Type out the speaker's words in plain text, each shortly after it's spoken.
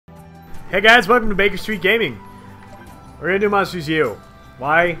Hey guys, welcome to Baker Street Gaming. We're gonna do Monsters U.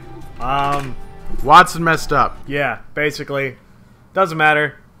 Why? Watson messed up. Yeah, basically. Doesn't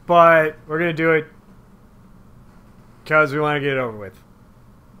matter, but we're gonna do it because we want to get it over with.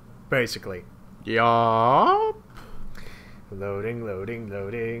 Basically. Yup. Loading, loading,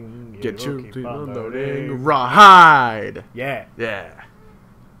 loading. Get you keep on loading. Ride. Yeah. Yeah.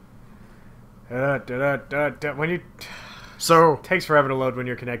 When you So takes forever to load when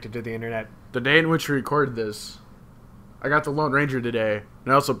you're connected to the internet. the day in which we recorded this, I got the Lone Ranger today,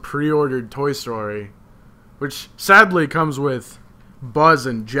 and I also pre-ordered Toy Story, which sadly comes with Buzz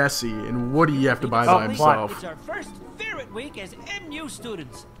and Jesse, and Woody you have to buy by himself. It's our first Ferret Week as MU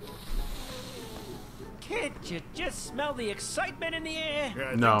students. Can't you just smell the excitement in the air? Yeah,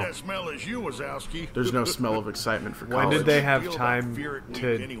 I No. think that smell is you, Wazowski. There's no smell of excitement for When college. did they have Feel about time Ferret Week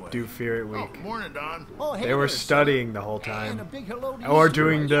to anyway. do Ferret Oh, Week? morning, Don. Oh, hey They were there, studying the whole son. And a time. big hello to Or you,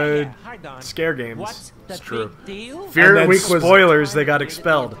 doing Stuart. the Yeah, hi, Don. scare games. What's the true. big deal? Ferret And then Week was spoilers, they got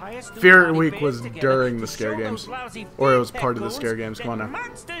expelled. Ferret Week was during the scare games, or it was part of the scare games. Come on now.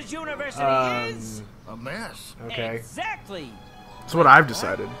 Monsters University is A mess. Okay. exactly. That's what I've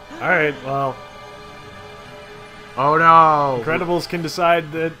decided. Alright, well, Oh no! Incredibles can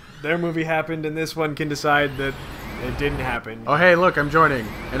decide that their movie happened, and this one can decide that it didn't happen. Oh hey, look, I'm joining,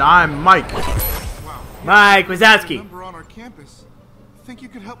 and I'm Mike. Mike Wazowski! Number on our campus. Think you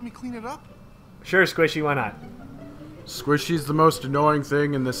could help me clean it up? Sure, Squishy, why not? Squishy's the most annoying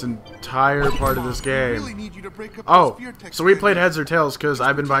thing in this entire part of this We really game. need you to break up Oh, those fear text so we played videos. heads or tails because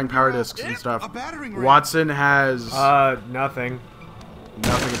I've been buying power discs and A stuff. battering ram. Watson has Nothing.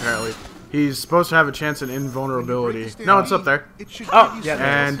 nothing apparently. He's supposed to have a chance at invulnerability. No, it's up there. It should Oh, give you yeah, some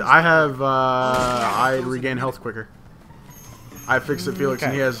there it And I have, I regain health quicker. I fixed it, Felix, and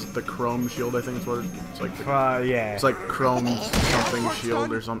Okay. he has the chrome shield, I think it's what it's like. Yeah. It's like chrome something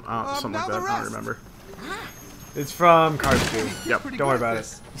shield or something like that. I don't remember. It's from Cars 2. Yep. pretty Don't worry good at about it.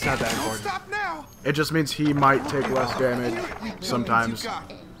 this. It's not that Don't important. stop now. It just means he might take less damage sometimes,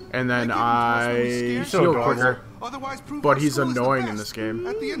 and then I so heal adorable. quicker. Otherwise, prove But our he's school is the annoying in best. this game.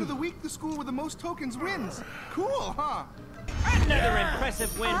 At the end of the week, the school with the most tokens wins. Cool, huh? Another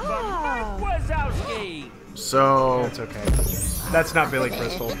impressive win from Mike Wazowski. So That's okay. That's not Billy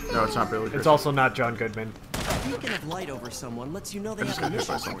Crystal. no, it's not Billy. It's Crystal. also not John Goodman. Beacon of light over someone lets you know they I just have a got hit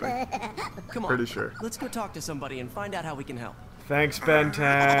by mission. something. Come on, Pretty sure. let's go talk to somebody and find out how we can help. Thanks, Ben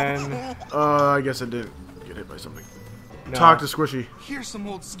 10. I guess I didn't get hit by something. No. Talk to Squishy. Here's some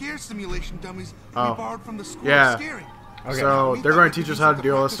old scare simulation dummies Oh. we borrowed from the school Yeah. of scaring. Okay. So they're going to teach us how to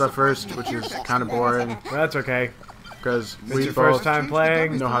do all this stuff first, which is kind of boring That's okay. because It's we your first both time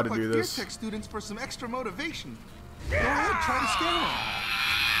playing. know how to Look do like this. Fear Tech students for some extra motivation. Go ahead, try to scare them.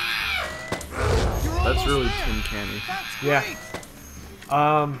 You're That's almost really there. tin canny. That's Yeah. great.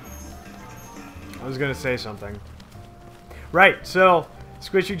 I was gonna say something. Right, so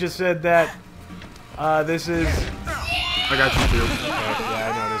Squishy just said that this is. I got you too.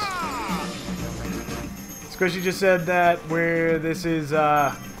 Yeah, I noticed. Squishy just said that this is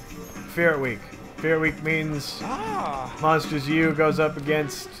Ferret Week. Ferret Week means Monsters U goes up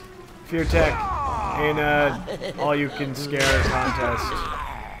against Fear Tech in a all-you-can-scare contest.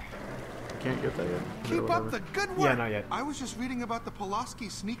 Can't get that yet. Keep Whatever. up the good work. Yeah, not yet. I was just reading about the Pulaski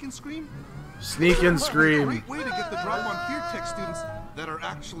Sneak and Scream. Sneak and scream. Great way to get the drop on Fear Tech students that are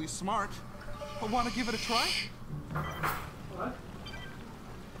actually smart. Want to give it a try?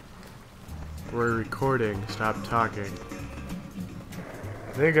 We're recording. Stop talking.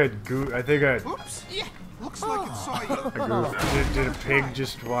 I think I Oops. Yeah. Looks like it saw you. I goofed. did a pig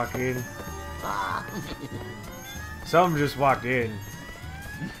just walk in? Something just walked in.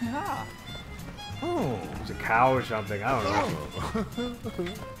 Oh, it's a cow or something. I don't know.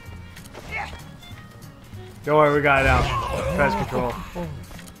 Don't worry, we got it out. Pest control.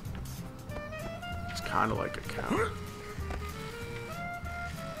 It's kind of like a cow.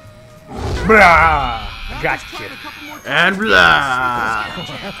 Blah! I got you. And blah!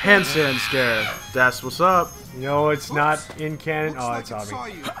 Handstand scare. That's what's up. You know it's not in canon. Oh, it saw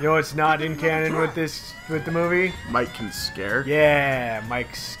me. You know it's not in canon with the movie. Mike can scare. Yeah,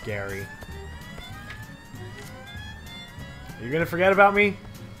 Mike's scary. Are you gonna forget about me?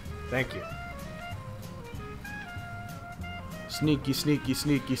 Thank you. Sneaky, sneaky,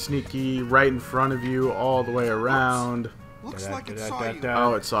 sneaky, sneaky. Right in front of you, all the way around. Looks Da-da, like it da-da, saw you. da-da.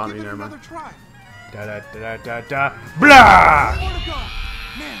 Oh, it saw me. Give it Never another mind. try. Da da da da da. Blah! More to go.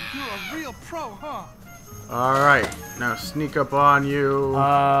 Man, you're a real pro, huh? All right, now sneak up on you.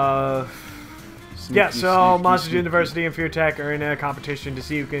 Sneaky, Yeah. So sneaky, Monsters sneaky. University and Fear Tech are in a competition to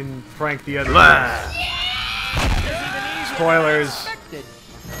see who can prank the other. Blah! Spoilers.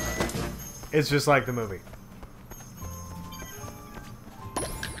 It's just like the movie.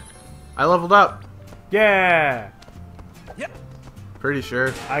 I leveled up. Yeah! Pretty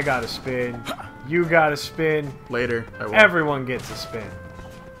sure. I got a spin. You got a spin. Later. I will. Everyone gets a spin.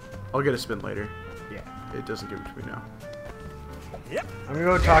 I'll get a spin later. Yeah. It doesn't give it to me now. I'm gonna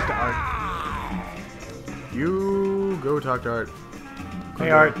go talk to Art. You go talk to Art.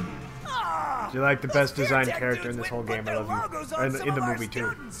 Hey, Art. Do you like the best designed character in this whole game? I love you. Or in the movie,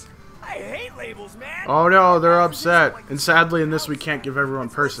 too. I hate labels, man. Oh no, they're upset. And sadly, in this, we can't give everyone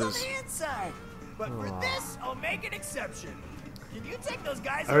purses. But for this, I'll make an exception. Can you take those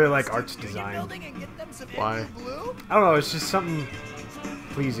guys I really like Art's design. Why? I don't know. It's just something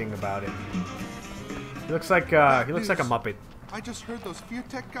pleasing about it. He looks like a Muppet. I just heard those Fear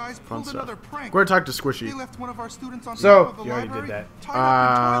Tech guys Fun pulled stuff. another prank. We're gonna talk to They Squishy. left one of our students on So- top of the You already library, did that. tied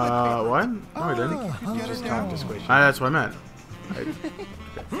up in toilet paper. What? No, I didn't. You could get Just her talk down. to Squishy. That's what I meant.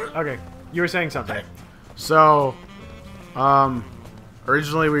 Okay. You were saying something. So,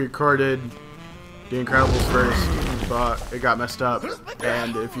 originally we recorded The Incredibles first, but it got messed up.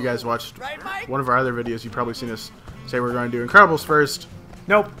 And if you guys watched one of our other videos, you've probably seen us say we're going to do Incredibles first.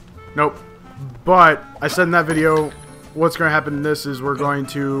 Nope. Nope. But I said in that video, what's going to happen in this is we're going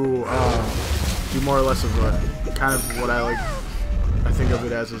to do more or less of a kind of what I think of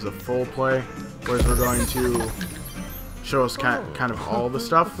it as a full play, whereas we're going to show us kind of all the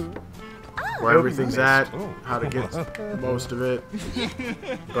stuff, where everything's at, how to get most of it.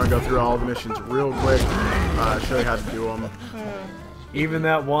 Going to go through all the missions real quick, show you how to do them. Even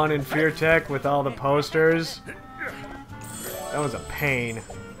that one in Fear Tech with all the posters. That was a pain.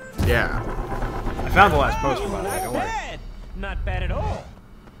 Yeah. I found the last poster, by the way. Don't worry. Not bad at all.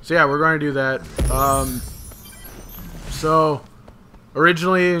 So yeah, we're going to do that. So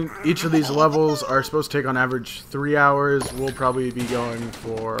originally, each of these levels are supposed to take on average 3 hours. We'll probably be going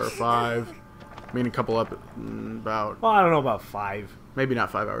for 5. I mean, a couple up about Well, I don't know about 5. maybe not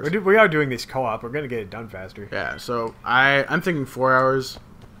 5 hours. We are doing this co-op. We're gonna get it done faster. Yeah. So I'm thinking 4 hours,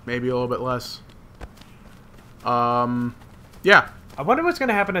 maybe a little bit less. Yeah. I wonder what's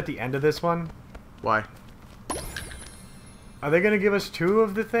gonna happen at the end of this one. Why? Are they gonna give us 2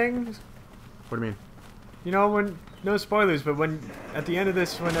 of the things? What do you mean? You know, when no spoilers, but when at the end of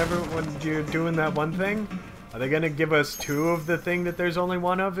this, when you're doing that one thing, are they gonna give us 2 of the thing that there's only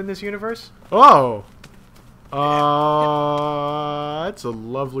 1 of in this universe? Oh. That's a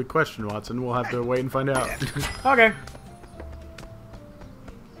lovely question, Watson. We'll have to wait and find out. Okay.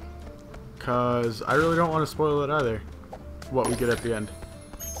 Cause I really don't want to spoil it either. What we get at the end.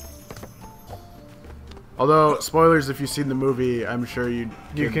 Although spoilers, if you've seen the movie, I'm sure you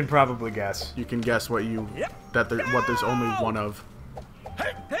can probably guess. you can guess what there's only 1 of.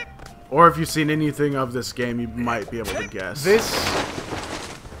 Or if you've seen anything of this game, you might be able to guess.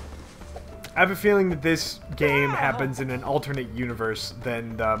 I have a feeling that this game happens in an alternate universe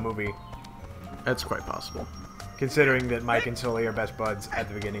than the movie, That's quite possible. considering that Mike and Sully are best buds at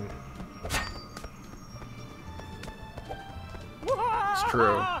the beginning. It's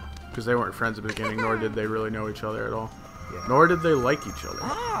true. Because they weren't friends at the beginning, nor did they really know each other at all. Yeah. Nor did they like each other.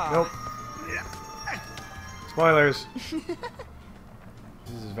 Nope. Spoilers. This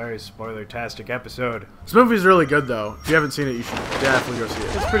is a very spoiler-tastic episode. This movie's really good, though. If you haven't seen it, you should definitely go see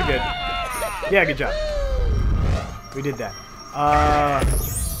it. It's pretty good. Yeah, good job. We did that.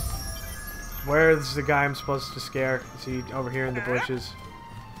 Where's the guy I'm supposed to scare? Is he over here in the bushes?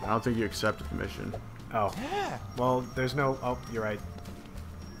 I don't think you accepted the mission. Oh. Well, there's no... Oh, you're right.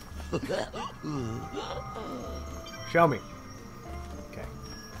 Show me. Okay.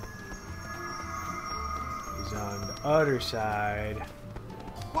 He's on the other side.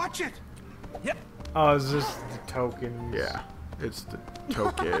 Watch it! Oh, is this the tokens? Yeah, it's the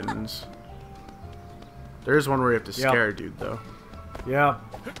tokens. There's one where you have to scare a dude, though. Yep.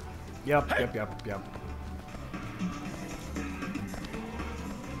 Yep.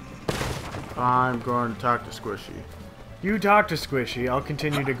 I'm going to talk to Squishy. You talk to Squishy. I'll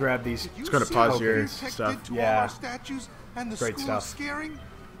continue to grab these. It's going to pause your Tech stuff. did to all Yeah. our statues and the Great school stuff. scaring?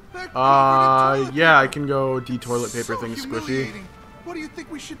 They're covered in toilet Yeah, I paper. can go de-toilet paper So things, Squishy. humiliating. What do you think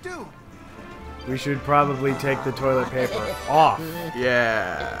we should do? We should probably take the toilet paper off.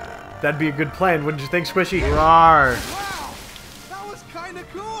 Yeah. That'd be a good plan, wouldn't you think, Squishy? Rawr. Wow! That was kinda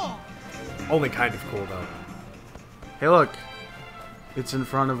cool! Only kind of cool, though. Hey, look. It's in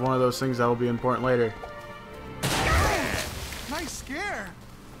front of one of those things that will be important later. Nice scare!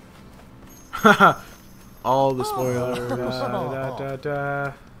 All the spoilers.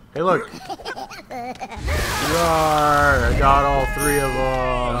 Hey, look. Rawr. I got all 3 of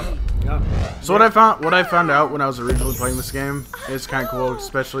them. Yeah. So what I found out when I was originally playing this game is kind of cool.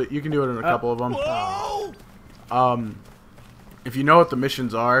 Especially you can do it in a couple of them. If you know what the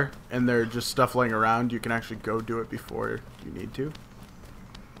missions are and they're just stuff laying around, you can actually go do it before you need to.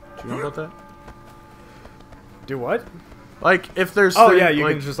 Do you know about that? Do what? Like if there's yeah, you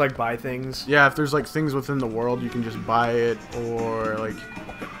can just like buy things. Yeah, if there's like things within the world, you can just buy it, or like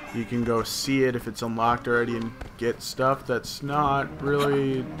you can go see it if it's unlocked already and get stuff that's not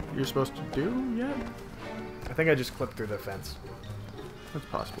really you're supposed to do yet. I think I just clipped through the fence. That's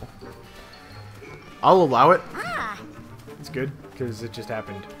possible. I'll allow it. It's good because it just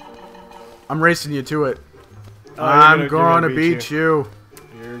happened. I'm racing you to it. Oh, I'm gonna beat you.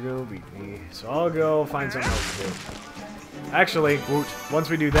 You're gonna beat me. So I'll go find something else to do. Actually, once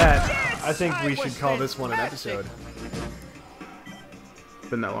we do that, I think we should call this one an episode.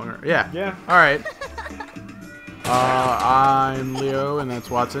 Been that longer? Yeah. Yeah. All right. I'm Leo, and that's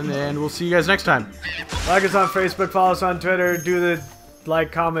Watson, and we'll see you guys next time. Like us on Facebook, follow us on Twitter, do the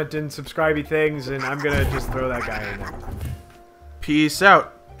like, comment, and subscribey things, and I'm gonna just throw that guy in there. Peace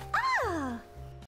out.